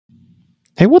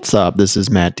Hey, what's up? This is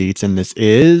Matt Dietz, and this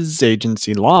is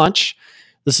Agency Launch.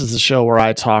 This is the show where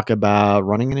I talk about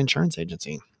running an insurance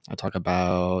agency. I talk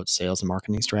about sales and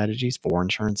marketing strategies for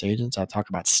insurance agents. I talk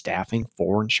about staffing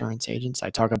for insurance agents. I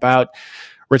talk about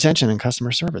retention and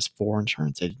customer service for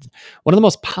insurance agents. One of the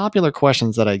most popular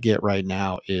questions that I get right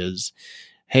now is,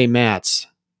 hey, Matt,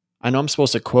 I know I'm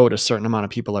supposed to quote a certain amount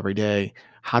of people every day.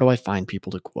 How do I find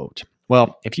people to quote?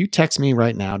 Well, if you text me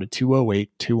right now to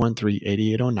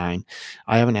 208-213-8809,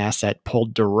 I have an asset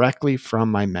pulled directly from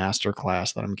my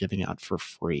masterclass that I'm giving out for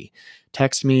free.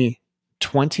 Text me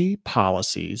 20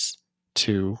 policies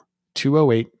to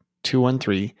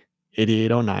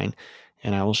 208-213-8809,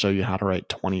 and I will show you how to write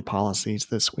 20 policies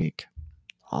this week.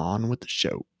 On with the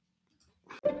show.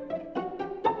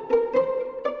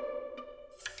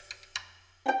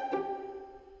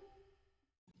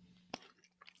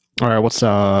 All right, what's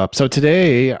up? So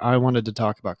today I wanted to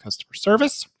talk about customer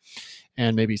service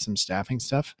and maybe some staffing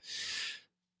stuff.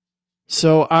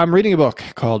 So I'm reading a book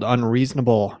called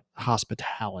Unreasonable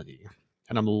Hospitality,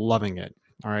 and I'm loving it.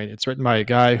 All right, it's written by a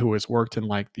guy who has worked in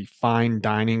like the fine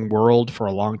dining world for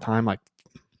a long time, like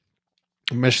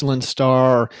Michelin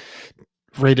star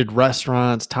rated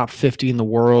restaurants, top 50 in the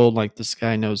world. Like this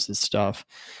guy knows this stuff.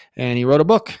 And he wrote a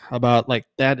book about like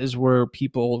that is where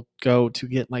people go to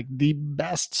get like the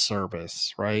best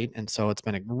service, right? And so it's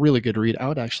been a really good read. I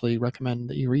would actually recommend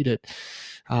that you read it.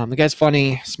 The guy's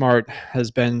funny, smart,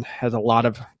 has a lot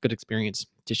of good experience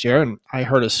to share. And I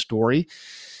heard a story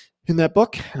in that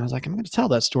book, and I was like, I'm going to tell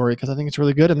that story because I think it's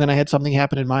really good. And then I had something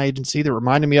happen in my agency that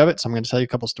reminded me of it. So I'm going to tell you a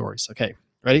couple stories. Okay,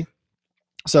 ready?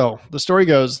 So the story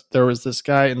goes, there was this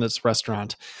guy in this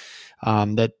restaurant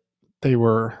that they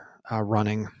were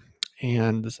running,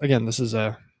 and this is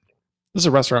a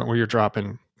restaurant where you're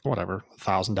dropping whatever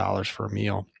 $1,000 for a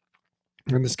meal.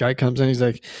 And this guy comes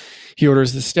in, he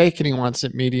orders the steak and he wants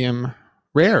it medium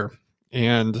rare,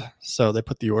 and so they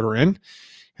put the order in,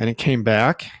 and it came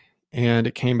back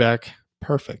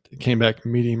perfect. It came back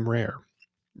medium rare,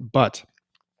 but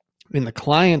in the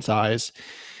client's eyes,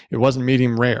 it wasn't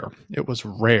medium rare. It was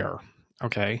rare.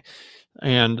 Okay.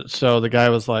 And so the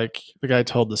customer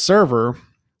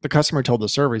told the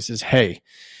server, he says, hey,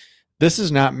 this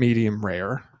is not medium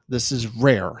rare. This is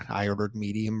rare. I ordered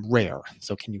medium rare.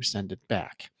 So can you send it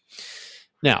back?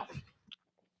 Now,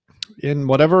 in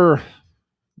whatever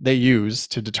they use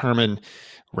to determine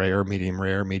rare, medium,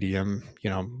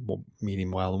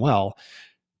 medium well,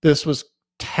 this was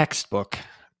textbook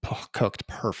cooked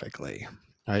perfectly.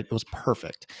 Right? It was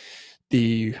perfect.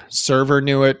 The server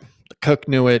knew it. The cook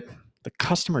knew it. The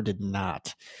customer did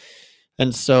not.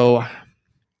 And so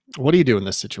what do you do in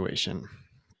this situation?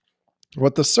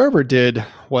 What the server did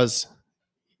was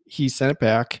he sent it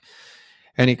back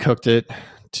and he cooked it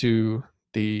to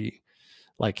the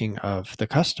liking of the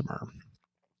customer,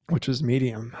 which was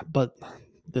medium. But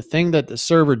the thing that the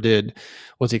server did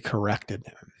was he corrected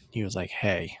him. He was like,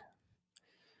 hey,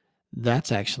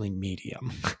 that's actually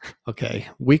medium. Okay.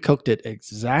 We cooked it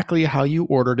exactly how you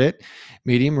ordered it,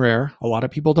 medium rare. A lot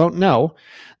of people don't know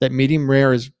that medium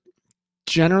rare is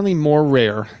generally more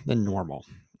rare than normal.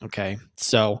 Okay.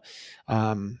 So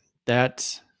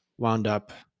that wound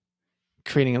up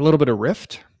creating a little bit of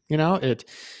rift. I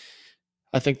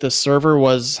think the server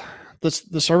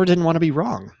didn't want to be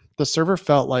wrong. The server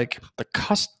felt like the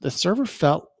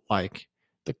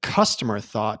customer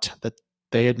thought that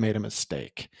they had made a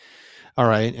mistake. All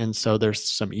right. And so there's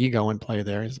some ego in play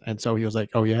there. And so he was like,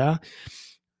 oh, yeah.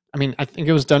 I mean, I think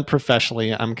it was done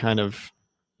professionally. I'm kind of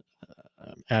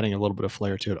adding a little bit of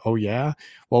flair to it. Oh, yeah.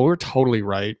 Well, we're totally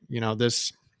right.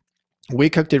 We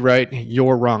cooked it right.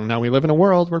 You're wrong. Now we live in a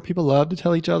world where people love to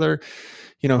tell each other,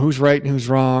 who's right and who's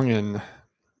wrong. And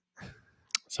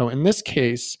so in this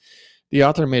case, the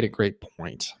author made a great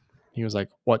point. He was like,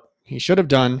 what he should have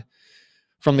done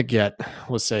from the get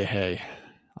was say, hey,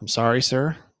 I'm sorry,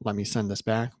 sir. Let me send this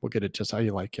back. We'll get it just how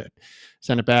you like it.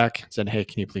 Send it back. Said, hey,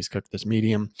 can you please cook this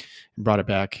medium? And brought it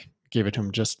back. Gave it to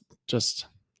him just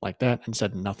like that and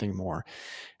said nothing more.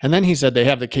 And then he said they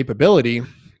have the capability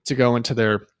to go into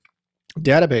their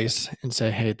database and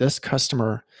say, hey, this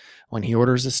customer, when he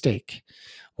orders a steak,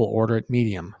 will order it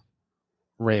medium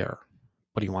rare,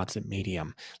 but he wants it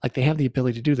medium. Like they have the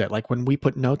ability to do that. Like when we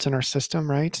put notes in our system,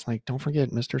 right? Like don't forget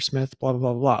Mr. Smith, blah,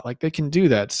 blah, blah, blah. Like they can do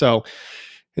that. So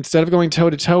instead of going toe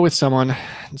to toe with someone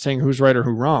and saying who's right or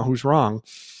who's wrong,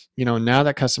 now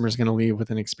that customer is going to leave with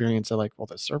an experience of like, well,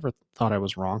 the server thought I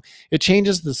was wrong. It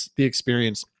changes the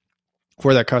experience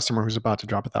for that customer who's about to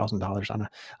drop $1,000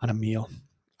 on a meal.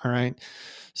 All right.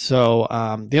 So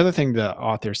the other thing the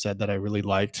author said that I really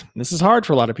liked, and this is hard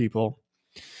for a lot of people,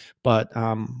 But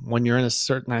when you're in a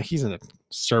certain, he's in a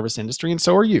service industry, and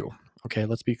so are you. Okay,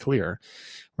 let's be clear.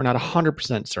 We're not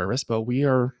 100% service, but we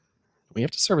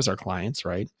have to service our clients,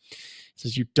 right? It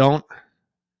says you don't,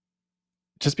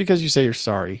 just because you say you're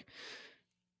sorry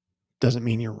doesn't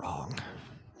mean you're wrong.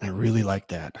 I really like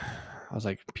that. I was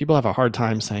like, people have a hard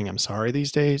time saying I'm sorry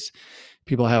these days.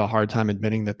 People have a hard time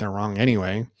admitting that they're wrong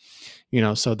anyway.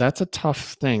 So that's a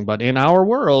tough thing. But in our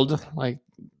world, like,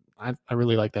 I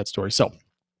really like that story. So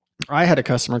I had a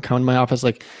customer come to my office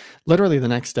like literally the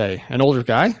next day, an older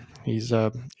guy. He's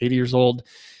 80 years old,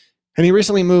 and he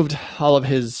recently moved all of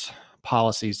his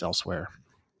policies elsewhere.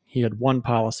 He had one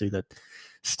policy that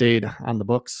stayed on the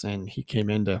books, and he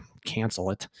came in to cancel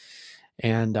it.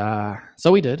 And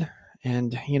so we did.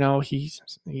 And, he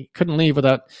couldn't leave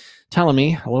without telling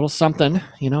me a little something,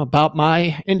 about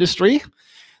my industry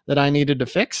that I needed to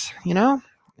fix,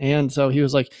 And so he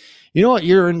was like, you know what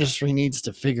your industry needs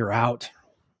to figure out?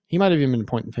 He might have even been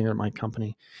pointing the finger at my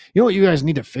company. You know what you guys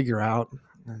need to figure out?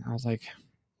 And I was like,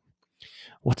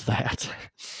 what's that?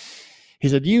 He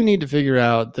said, you need to figure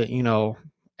out that,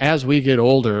 as we get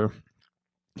older,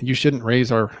 you shouldn't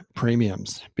raise our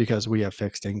premiums because we have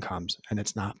fixed incomes and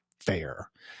it's not fair.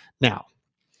 Now,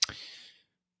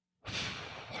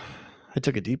 I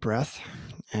took a deep breath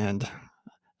and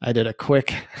I did a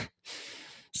quick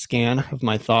scan of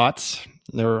my thoughts.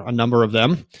 There were a number of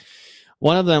them.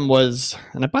 One of them was,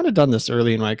 and I might have done this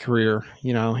early in my career,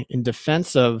 in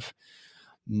defense of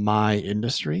my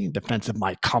industry, in defense of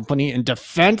my company, in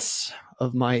defense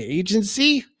of my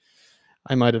agency,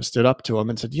 I might have stood up to him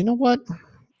and said, you know what?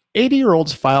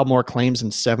 80-year-olds file more claims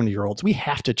than 70-year-olds. We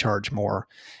have to charge more.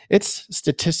 It's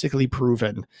statistically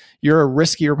proven. You're a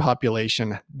riskier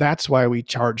population. That's why we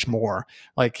charge more.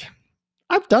 Like,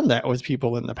 I've done that with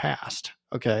people in the past,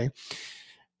 okay?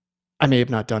 I may have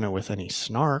not done it with any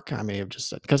snark. I may have just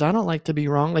said, because I don't like to be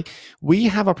wrong. Like, we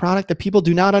have a product that people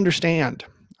do not understand.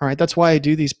 All right. That's why I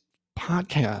do these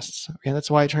podcasts. Okay.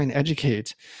 That's why I try and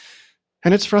educate.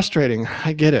 And it's frustrating.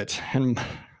 I get it. And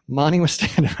Monty was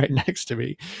standing right next to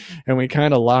me and we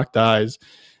kind of locked eyes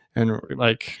and we're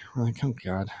like, oh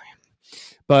God.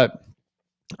 But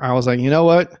I was like, you know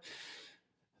what?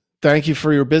 Thank you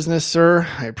for your business, sir.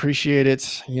 I appreciate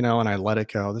it. And I let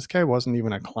it go. This guy wasn't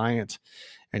even a client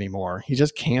anymore. He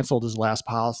just canceled his last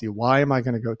policy. Why am I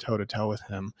going to go toe to toe with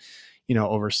him,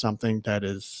 over something that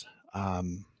is,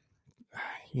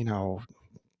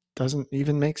 doesn't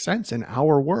even make sense in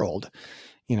our world.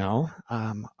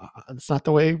 It's not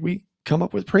the way we come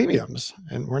up with premiums,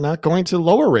 and we're not going to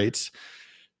lower rates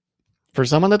for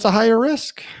someone that's a higher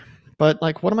risk. But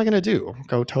like, what am I going to do?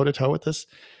 Go toe to toe with this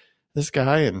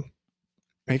guy and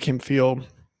make him feel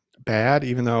bad,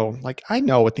 even though like I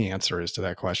know what the answer is to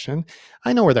that question.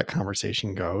 I know where that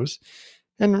conversation goes.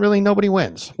 And really nobody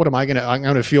wins. What am I going to, I'm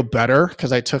going to feel better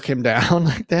because I took him down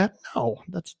like that? No,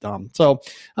 that's dumb. So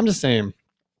I'm just saying,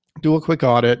 do a quick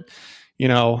audit.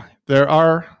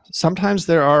 Sometimes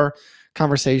there are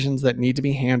conversations that need to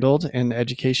be handled and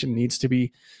education needs to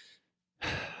be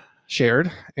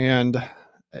shared. And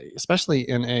especially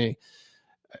in a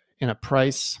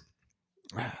price,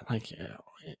 like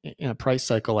in a price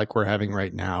cycle like we're having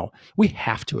right now, we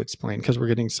have to explain because we're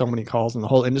getting so many calls and the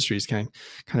whole industry is kind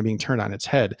of being turned on its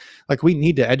head. Like, we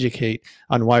need to educate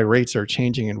on why rates are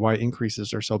changing and why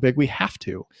increases are so big. We have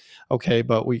to. Okay.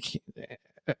 But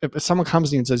if someone comes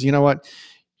to you and says, you know what,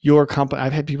 your company,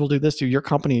 I've had people do this to your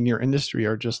company and your industry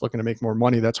are just looking to make more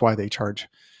money. That's why they charge.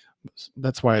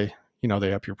 That's why,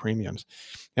 they up your premiums.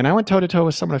 And I went toe to toe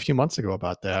with someone a few months ago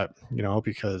about that,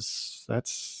 because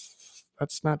that's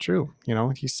not true.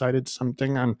 He cited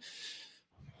something on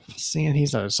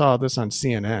CNN. I saw this on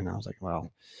CNN. I was like,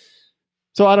 well,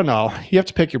 so I don't know. You have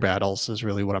to pick your battles is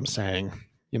really what I'm saying.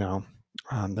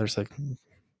 There's like,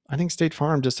 I think State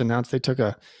Farm just announced they took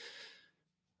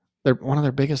one of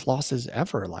their biggest losses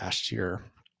ever last year.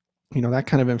 That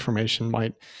kind of information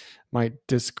might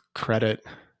discredit,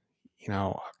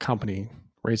 a company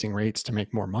raising rates to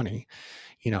make more money.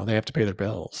 They have to pay their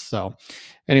bills. So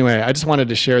anyway, I just wanted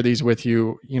to share these with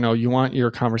you. You want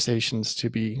your conversations to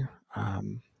be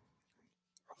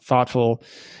thoughtful.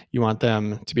 You want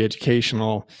them to be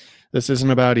educational. This isn't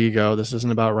about ego. This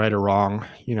isn't about right or wrong,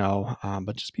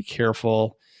 but just be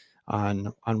careful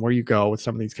on where you go with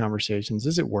some of these conversations.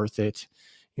 Is it worth it?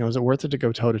 Is it worth it to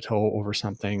go toe to toe over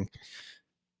something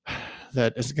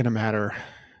that isn't going to matter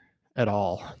at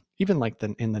all, even like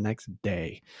in the next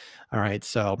day? All right.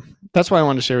 So that's why I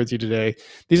wanted to share with you today.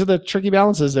 These are the tricky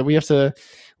balances that we have to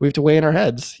weigh in our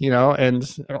heads,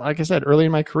 and like I said, early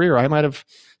in my career, I might've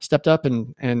stepped up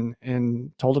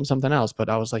and told him something else, but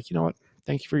I was like, you know what?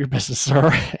 Thank you for your business,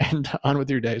 sir. And on with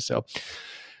your day. So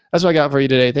that's what I got for you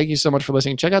today. Thank you so much for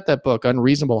listening. Check out that book,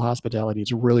 Unreasonable Hospitality.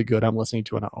 It's really good. I'm listening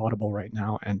to it on Audible right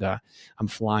now, and I'm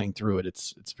flying through it.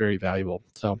 It's very valuable.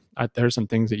 So there's some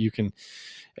things that you can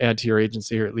add to your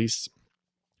agency, or at least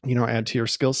add to your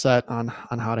skill set on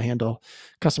how to handle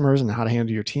customers and how to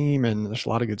handle your team. And there's a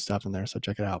lot of good stuff in there. So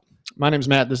check it out. My name is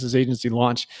Matt. This is Agency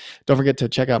Launch. Don't forget to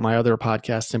check out my other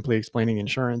podcast, Simply Explaining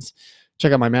Insurance.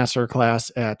 Check out my master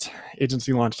class at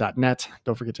agencylaunch.net.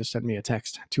 Don't forget to send me a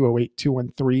text,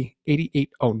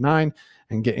 208-213-8809,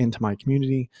 and get into my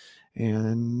community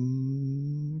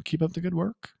and keep up the good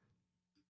work.